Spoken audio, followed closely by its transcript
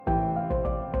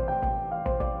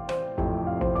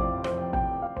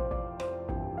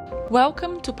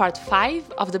Welcome to part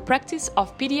 5 of the Practice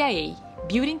of PDIA,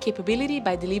 Building Capability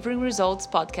by Delivering Results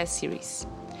podcast series.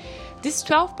 This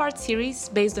 12-part series,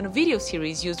 based on a video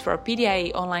series used for our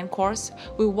PDIA online course,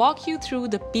 will walk you through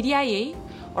the PDIA,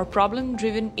 or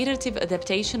Problem-Driven Iterative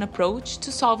Adaptation approach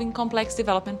to solving complex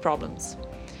development problems.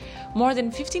 More than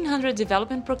 1,500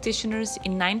 development practitioners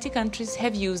in 90 countries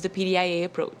have used the PDIA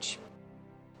approach.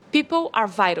 People are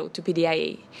vital to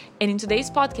PDIA, and in today's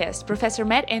podcast, Professor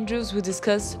Matt Andrews will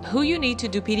discuss who you need to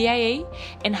do PDIA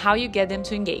and how you get them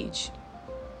to engage.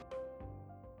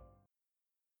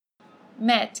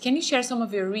 Matt, can you share some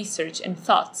of your research and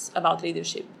thoughts about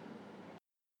leadership?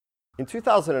 In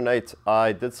 2008,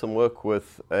 I did some work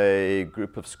with a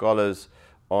group of scholars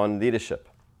on leadership.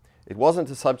 It wasn't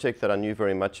a subject that I knew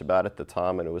very much about at the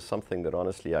time, and it was something that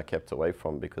honestly I kept away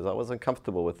from because I wasn't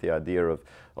comfortable with the idea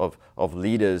of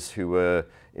leaders who were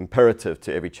imperative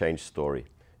to every change story.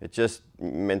 It just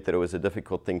meant that it was a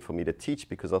difficult thing for me to teach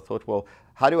because I thought, well,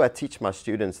 how do I teach my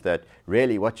students that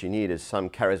really what you need is some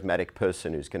charismatic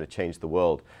person who's going to change the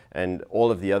world, and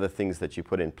all of the other things that you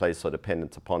put in place are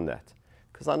dependent upon that?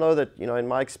 Because I know that, in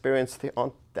my experience, there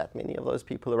aren't that many of those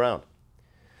people around.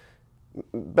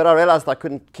 But I realized I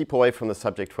couldn't keep away from the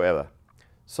subject forever.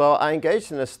 So I engaged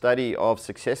in a study of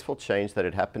successful change that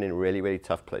had happened in really, really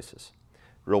tough places.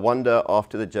 Rwanda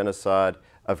after the genocide,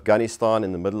 Afghanistan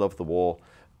in the middle of the war,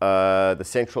 the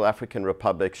Central African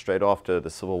Republic straight after the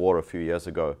Civil War a few years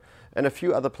ago, and a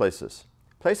few other places.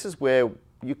 Places where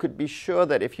you could be sure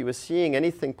that if you were seeing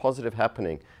anything positive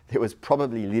happening, there was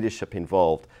probably leadership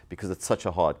involved because it's such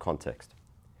a hard context.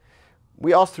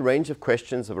 We asked a range of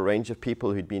questions of a range of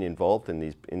people who'd been involved in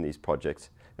these projects,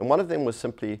 and one of them was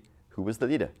simply, who was the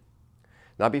leader?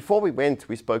 Now, before we went,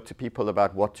 we spoke to people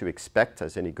about what to expect,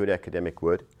 as any good academic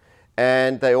would,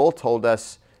 and they all told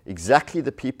us exactly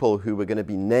the people who were going to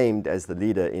be named as the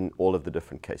leader in all of the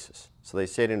different cases. So they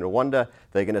said in Rwanda,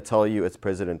 they're going to tell you it's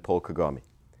President Paul Kagame,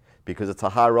 because it's a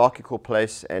hierarchical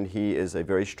place, and he is a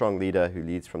very strong leader who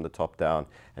leads from the top down,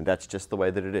 and that's just the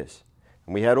way that it is.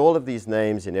 And we had all of these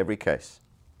names in every case.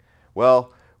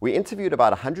 Well, we interviewed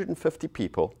about 150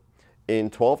 people in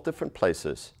 12 different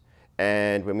places,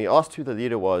 and when we asked who the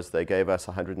leader was, they gave us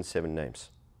 107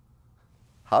 names.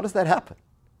 How does that happen?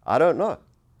 I don't know.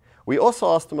 We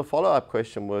also asked them a follow-up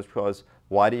question, which was,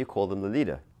 why do you call them the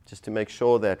leader? Just to make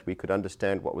sure that we could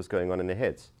understand what was going on in their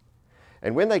heads.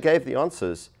 And when they gave the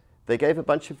answers, they gave a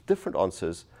bunch of different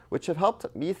answers, which have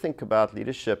helped me think about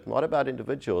leadership, not about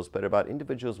individuals, but about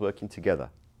individuals working together,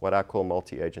 what I call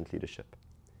multi-agent leadership.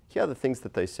 Here are the things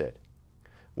that they said.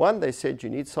 One, they said you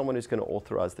need someone who's going to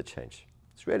authorize the change.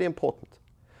 It's really important.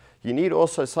 You need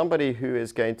also somebody who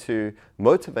is going to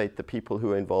motivate the people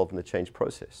who are involved in the change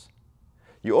process.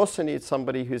 You also need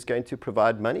somebody who's going to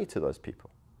provide money to those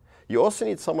people. You also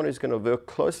need someone who's going to work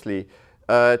closely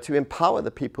to empower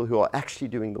the people who are actually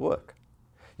doing the work.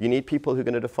 You need people who are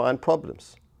going to define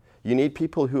problems. You need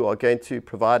people who are going to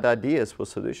provide ideas for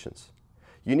solutions.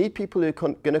 You need people who are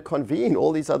going to convene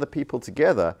all these other people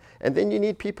together, and then you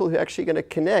need people who are actually going to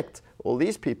connect all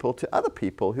these people to other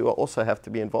people who also have to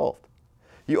be involved.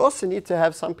 You also need to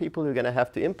have some people who are going to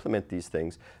have to implement these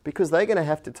things because they're going to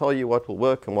have to tell you what will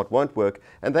work and what won't work,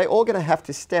 and they're all going to have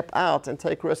to step out and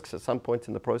take risks at some point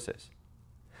in the process.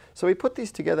 So we put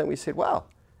these together and we said, wow,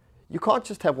 you can't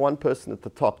just have one person at the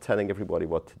top telling everybody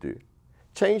what to do.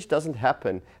 Change doesn't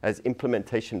happen as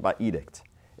implementation by edict.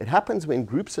 It happens when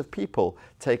groups of people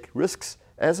take risks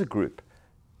as a group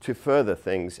to further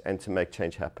things and to make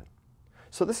change happen.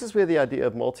 So this is where the idea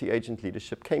of multi-agent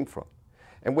leadership came from.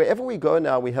 And wherever we go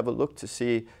now, we have a look to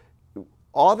see,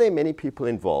 are there many people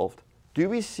involved? Do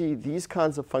we see these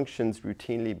kinds of functions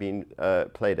routinely being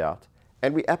played out?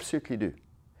 And we absolutely do.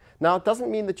 Now, it doesn't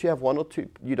mean that you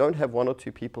don't have one or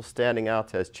two people standing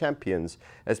out as champions,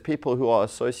 as people who are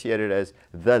associated as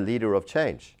the leader of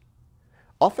change.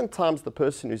 Oftentimes, the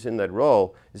person who's in that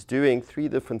role is doing three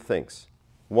different things.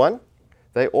 One,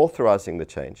 they're authorizing the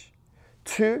change.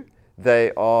 Two,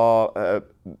 they are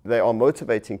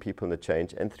motivating people in the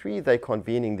change. And three, they're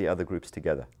convening the other groups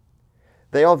together.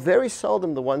 They are very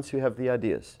seldom the ones who have the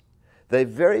ideas. They're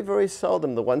very, very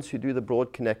seldom the ones who do the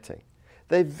broad connecting.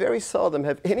 They very seldom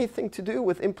have anything to do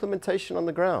with implementation on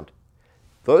the ground.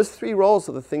 Those three roles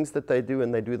are the things that they do,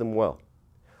 and they do them well.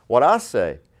 What I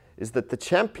say is that the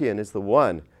champion is the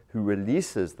one who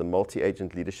releases the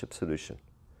multi-agent leadership solution.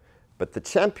 But the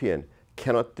champion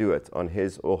cannot do it on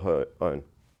his or her own.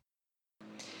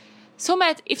 So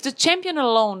Matt, if the champion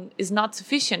alone is not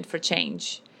sufficient for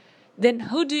change, then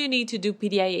who do you need to do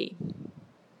PDIA?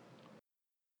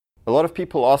 A lot of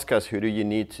people ask us, who do you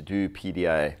need to do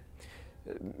PDIA?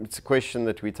 It's a question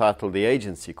that we titled the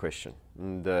agency question.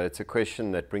 And it's a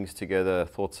question that brings together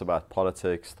thoughts about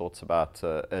politics, thoughts about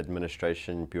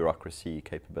administration, bureaucracy,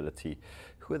 capability.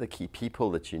 Who are the key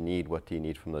people that you need? What do you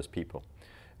need from those people?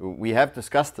 We have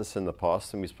discussed this in the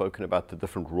past, and we've spoken about the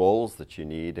different roles that you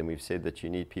need, and we've said that you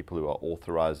need people who are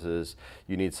authorizers,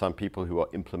 you need some people who are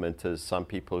implementers, some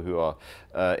people who are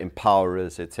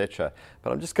empowerers, etc.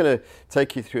 But I'm just going to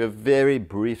take you through a very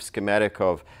brief schematic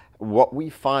of what we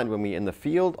find when we're in the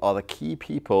field are the key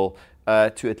people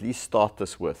to at least start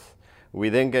this with.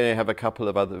 We're then going to have a couple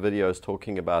of other videos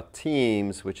talking about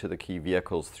teams, which are the key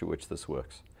vehicles through which this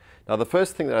works. Now, the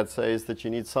first thing that I'd say is that you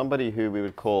need somebody who we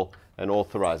would call an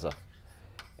authorizer.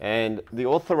 And the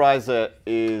authorizer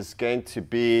is going to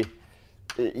be,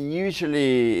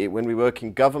 usually when we work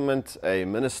in government, a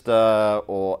minister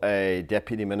or a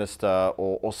deputy minister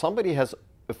or somebody has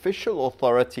official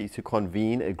authority to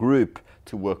convene a group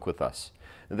to work with us.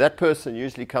 That person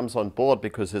usually comes on board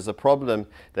because there's a problem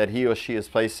that he or she is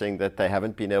facing that they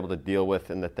haven't been able to deal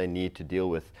with and that they need to deal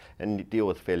with, and deal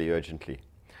with fairly urgently.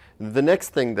 The next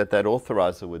thing that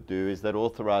authorizer would do is that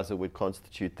authorizer would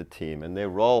constitute the team, and their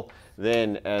role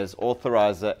then as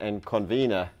authorizer and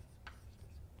convener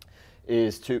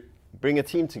is to bring a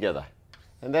team together.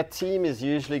 And that team is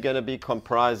usually going to be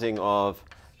comprising of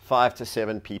 5 to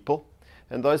 7 people.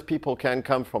 And those people can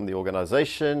come from the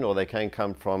organization or they can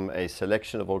come from a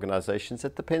selection of organizations.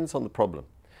 It depends on the problem.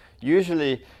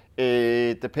 Usually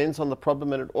it depends on the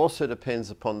problem, and it also depends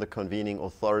upon the convening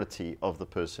authority of the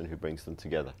person who brings them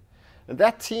together. And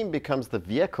that team becomes the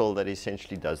vehicle that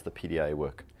essentially does the PDIA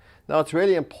work. Now, it's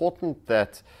really important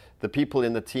that the people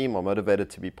in the team are motivated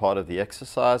to be part of the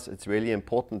exercise. It's really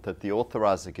important that the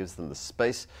authorizer gives them the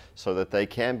space so that they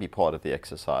can be part of the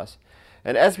exercise.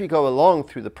 And as we go along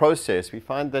through the process, we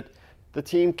find that the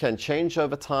team can change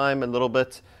over time a little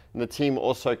bit, and the team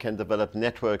also can develop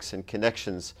networks and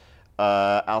connections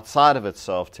outside of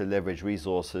itself to leverage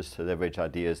resources, to leverage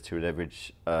ideas, to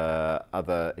leverage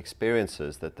other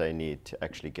experiences that they need to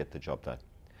actually get the job done.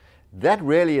 That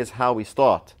really is how we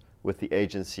start with the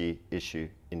agency issue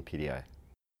in PDIA.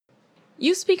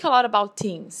 You speak a lot about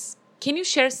teams. Can you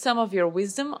share some of your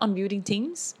wisdom on building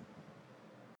teams?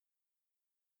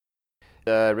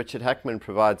 Richard Hackman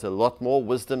provides a lot more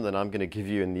wisdom than I'm going to give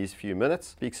you in these few minutes.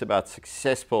 Speaks about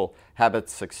successful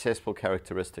habits, successful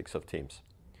characteristics of teams.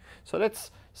 So let's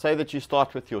say that you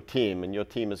start with your team, and your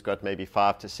team has got maybe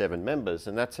 5 to 7 members,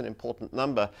 and that's an important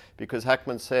number because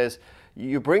Hackman says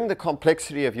you bring the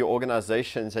complexity of your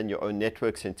organizations and your own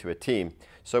networks into a team.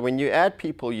 So when you add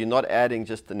people, you're not adding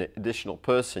just an additional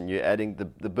person, you're adding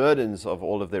the burdens of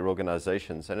all of their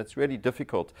organizations, and it's really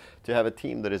difficult to have a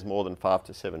team that is more than 5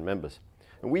 to 7 members.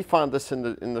 And we find this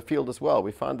in the field as well.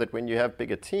 We find that when you have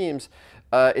bigger teams,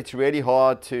 it's really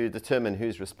hard to determine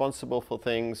who's responsible for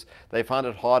things. They find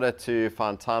it harder to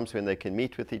find times when they can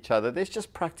meet with each other. There's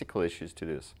just practical issues to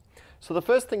this. So the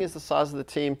first thing is the size of the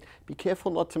team. Be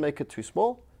careful not to make it too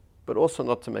small, but also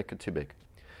not to make it too big.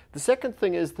 The second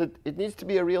thing is that it needs to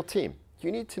be a real team.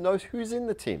 You need to know who's in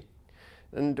the team.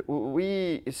 And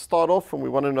we start off and we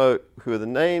want to know who are the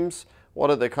names, what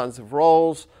are their kinds of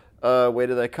roles, where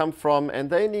do they come from,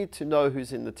 and they need to know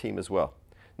who's in the team as well.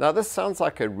 Now, this sounds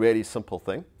like a really simple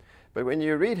thing, but when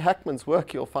you read Hackman's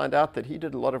work, you'll find out that he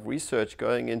did a lot of research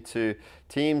going into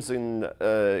teams in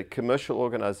commercial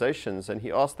organizations, and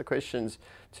he asked the questions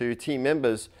to team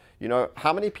members, you know,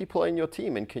 how many people are in your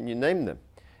team, and can you name them?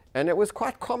 And it was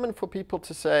quite common for people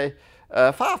to say,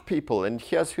 5 people, and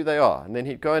here's who they are. And then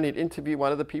he'd go and he'd interview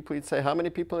one of the people. He'd say, how many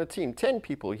people in a team? 10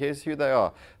 people, here's who they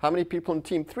are. How many people in a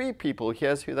team? 3 people,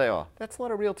 here's who they are. That's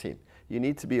not a real team. You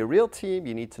need to be a real team.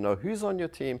 You need to know who's on your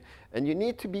team, and you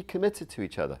need to be committed to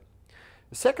each other.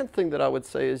 The second thing that I would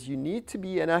say is you need to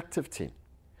be an active team.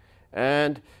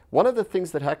 And one of the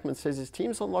things that Hackman says is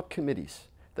teams are not committees.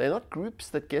 They're not groups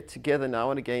that get together now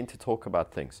and again to talk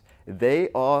about things. They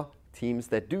are teams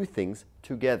that do things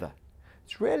together.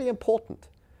 It's really important.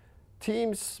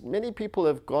 Teams, many people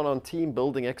have gone on team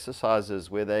building exercises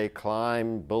where they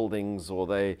climb buildings or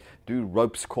they do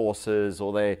ropes courses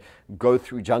or they go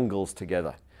through jungles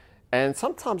together. And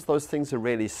sometimes those things are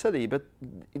really silly, but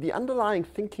the underlying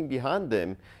thinking behind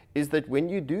them is that when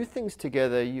you do things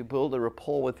together, you build a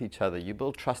rapport with each other, you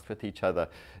build trust with each other,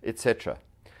 etc.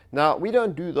 Now, we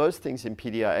don't do those things in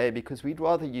PDIA because we'd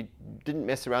rather you didn't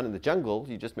mess around in the jungle,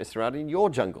 you just mess around in your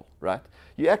jungle, right?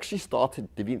 You actually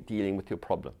started dealing with your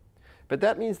problem. But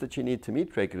that means that you need to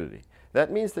meet regularly.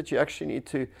 That means that you actually need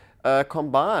to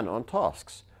combine on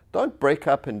tasks. Don't break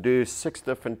up and do 6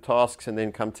 different tasks and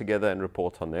then come together and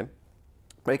report on them.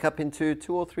 Break up into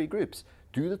 2 or 3 groups.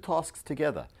 Do the tasks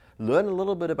together. learn a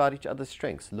little bit about each other's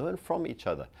strengths, learn from each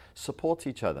other, support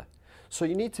each other. So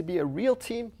you need to be a real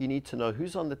team, you need to know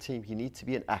who's on the team, you need to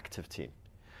be an active team.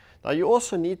 Now you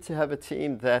also need to have a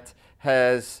team that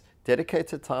has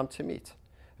dedicated time to meet.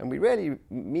 And we really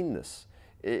mean this.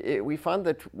 We find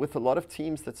that with a lot of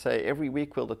teams that say every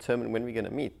week we'll determine when we're going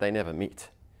to meet, they never meet.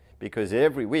 Because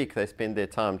every week they spend their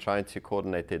time trying to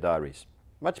coordinate their diaries.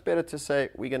 Much better to say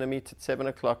we're going to meet at 7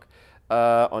 o'clock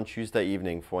on Tuesday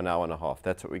evening for an hour and a half.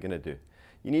 That's what we're going to do.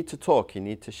 You need to talk, you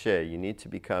need to share, you need to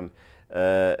become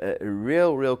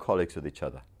real colleagues with each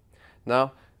other.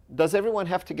 Now, does everyone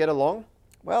have to get along?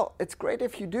 Well, it's great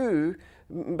if you do,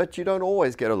 but you don't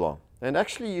always get along. And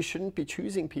actually, you shouldn't be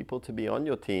choosing people to be on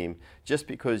your team just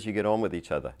because you get on with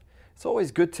each other. It's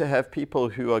always good to have people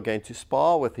who are going to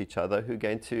spar with each other, who are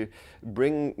going to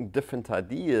bring different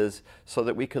ideas so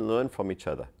that we can learn from each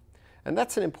other. And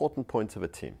that's an important point of a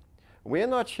team. We're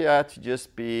not here to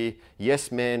just be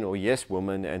yes men or yes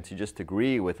women and to just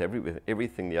agree with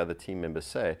everything the other team members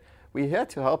say. We're here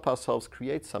to help ourselves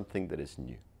create something that is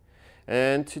new.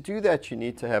 And to do that, you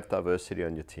need to have diversity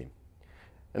on your team.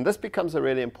 And this becomes a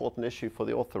really important issue for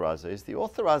the authorizer, is the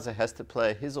authorizer has to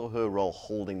play his or her role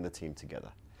holding the team together.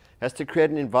 Has to create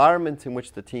an environment in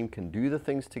which the team can do the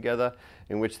things together,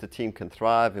 in which the team can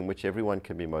thrive, in which everyone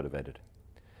can be motivated.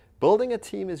 Building a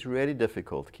team is really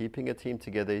difficult. Keeping a team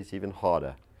together is even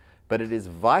harder. But it is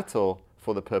vital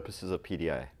for the purposes of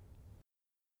PDIA.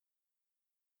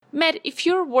 Matt, if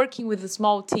you're working with a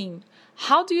small team,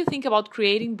 how do you think about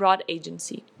creating broad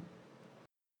agency?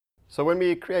 So when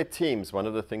we create teams, one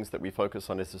of the things that we focus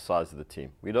on is the size of the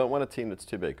team. We don't want a team that's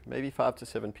too big, maybe 5 to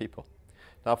 7 people.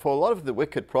 Now, for a lot of the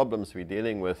wicked problems we're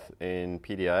dealing with in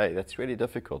PDIA, that's really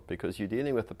difficult because you're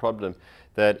dealing with a problem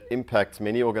that impacts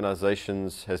many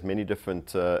organizations, has many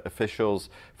different officials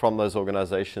from those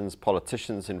organizations,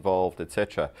 politicians involved,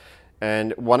 etc.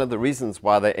 And one of the reasons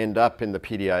why they end up in the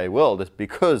PDIA world is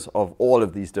because of all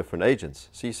of these different agents.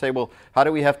 So you say, well, how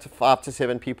do we have 5 to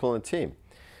 7 people in a team?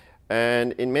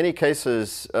 And in many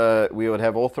cases, we would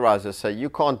have authorizers say,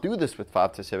 you can't do this with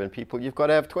 5 to 7 people, you've got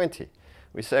to have 20.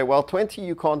 We say, well, 20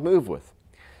 you can't move with.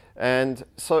 And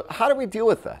so how do we deal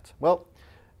with that? Well,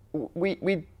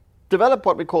 we develop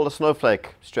what we call a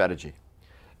snowflake strategy.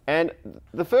 And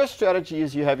the first strategy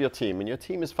is you have your team, and your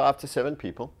team is 5 to 7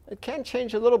 people. It can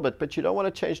change a little bit, but you don't want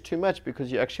to change too much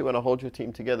because you actually want to hold your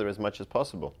team together as much as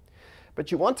possible.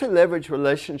 But you want to leverage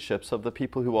relationships of the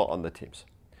people who are on the teams.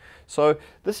 So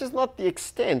this is not the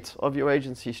extent of your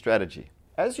agency strategy.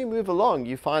 As you move along,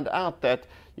 you find out that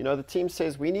the team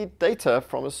says we need data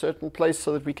from a certain place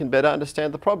so that we can better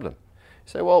understand the problem.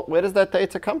 You say, well, where does that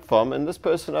data come from? And this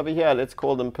person over here, let's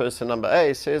call them person number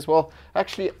A, says, well,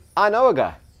 actually, I know a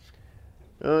guy.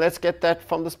 Let's get that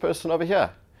from this person over here.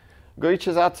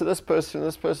 Reaches out to this person, and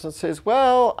this person says,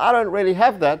 well, I don't really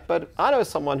have that, but I know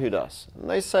someone who does. And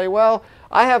they say, well,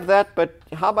 I have that, but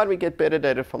how about we get better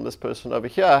data from this person over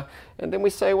here? And then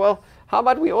we say, well, how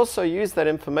about we also use that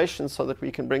information so that we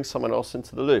can bring someone else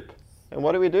into the loop? And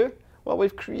what do? Well,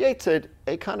 we've created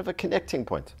a kind of a connecting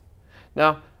point.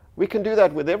 Now, we can do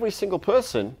that with every single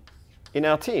person in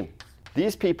our team.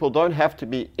 These people don't have to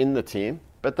be in the team,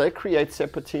 but they create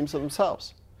separate teams of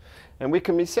themselves. And we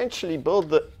can essentially build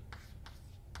the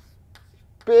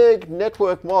big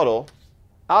network model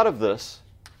out of this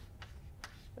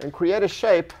and create a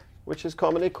shape which is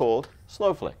commonly called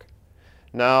snowflake.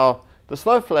 Now, the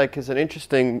snowflake is an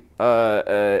interesting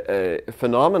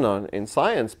phenomenon in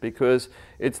science because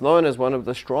it's known as one of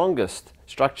the strongest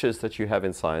structures that you have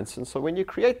in science. And so when you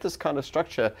create this kind of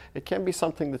structure, it can be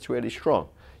something that's really strong.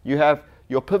 You have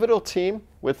your pivotal team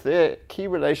with their key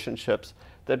relationships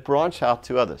that branch out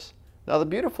to others. Now, the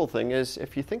beautiful thing is,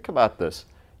 if you think about this,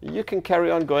 you can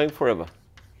carry on going forever.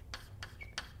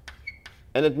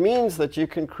 And it means that you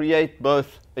can create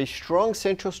both a strong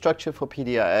central structure for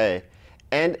PDIA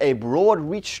and a broad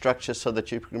reach structure so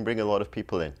that you can bring a lot of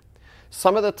people in.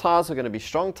 Some of the ties are going to be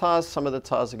strong ties, some of the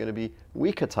ties are going to be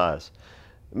weaker ties.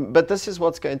 But this is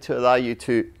what's going to allow you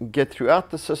to get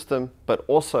throughout the system, but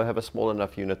also have a small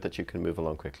enough unit that you can move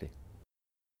along quickly.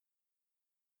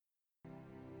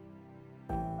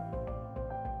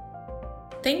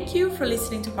 Thank you for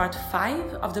listening to part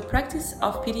 5 of the Practice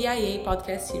of PDIA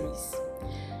podcast series.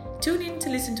 Tune in to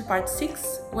listen to part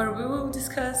 6, where we will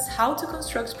discuss how to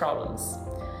construct problems.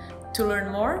 To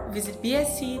learn more, visit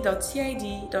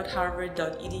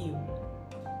bsc.cid.harvard.edu.